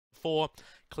4,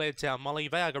 Claretown Molly.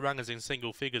 Viagarunga's in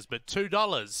single figures, but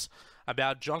 $2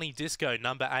 about Johnny Disco,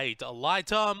 number 8.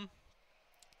 Light on.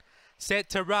 Set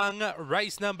to run,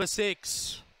 race number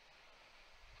 6.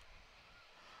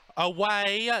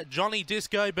 Away, Johnny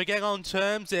Disco began on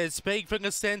terms. There's Speak from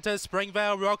the centre.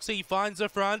 Springvale Roxy finds the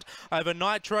front over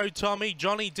Nitro Tommy.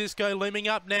 Johnny Disco looming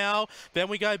up now. Then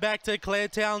we go back to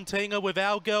Claretown Tinga with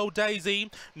Our Girl Daisy,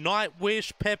 Night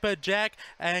Wish, Pepper Jack,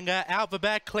 and out the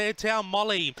back Claretown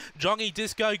Molly. Johnny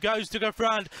Disco goes to the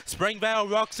front. Springvale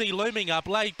Roxy looming up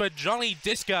late, but Johnny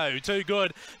Disco too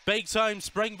good. Beaks home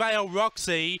Springvale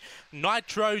Roxy,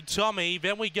 Nitro Tommy.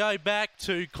 Then we go back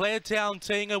to Claretown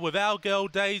Tinga with Our Girl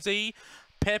Daisy,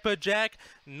 Pepper Jack,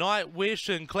 Night Wish,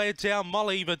 and Claretown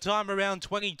Molly. The time around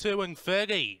 22 and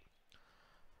 30.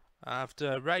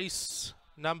 After race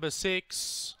number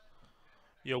 6,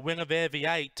 your winner there, the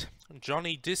 8,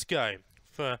 Johnny Disco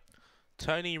for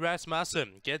Tony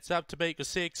Rasmussen. Gets up to beat the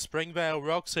 6, Springvale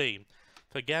Roxy.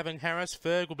 For Gavin Harris,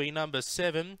 Ferg will be number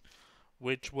 7,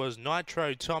 which was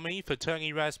Nitro Tommy for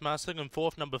Tony Rasmussen. And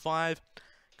 4th, number 5,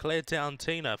 Claretown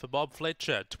Tina for Bob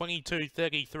Fletcher.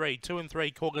 22.33, 2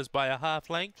 3/4 by a half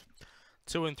length.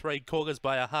 2 3/4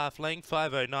 by a half length.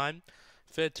 5.09.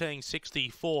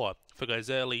 13.64 for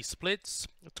those early splits.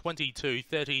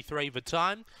 22.33 the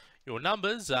time. Your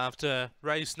numbers after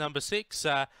race number 6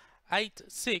 are 8,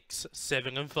 6,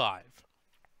 7 and 5.